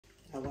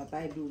Our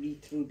Bible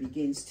read through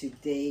begins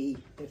today,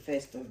 the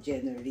 1st of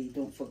January.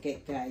 Don't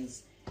forget,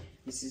 guys,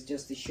 this is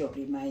just a short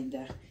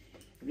reminder.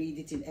 Read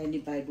it in any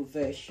Bible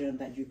version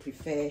that you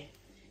prefer.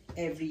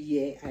 Every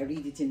year I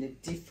read it in a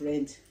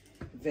different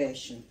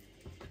version.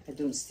 I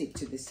don't stick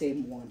to the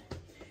same one.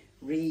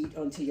 Read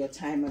until your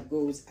timer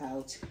goes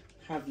out.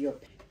 Have your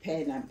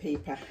pen and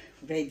paper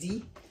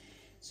ready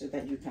so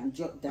that you can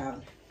jot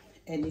down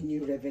any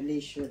new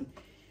revelation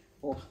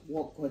or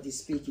what God is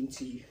speaking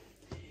to you.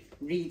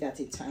 Read at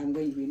a time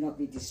when you will not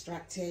be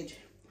distracted,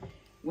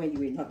 when you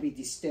will not be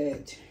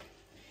disturbed.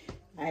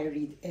 I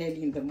read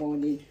early in the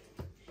morning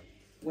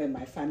when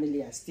my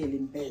family are still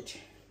in bed.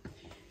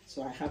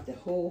 So I have the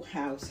whole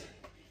house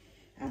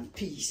and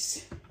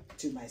peace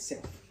to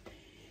myself.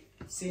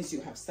 Since you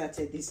have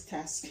started this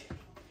task,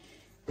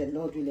 the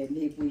Lord will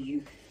enable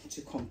you to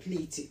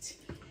complete it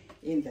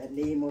in the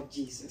name of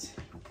Jesus.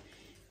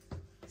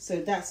 So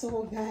that's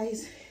all,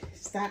 guys.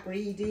 Start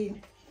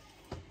reading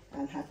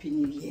and Happy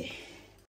New Year.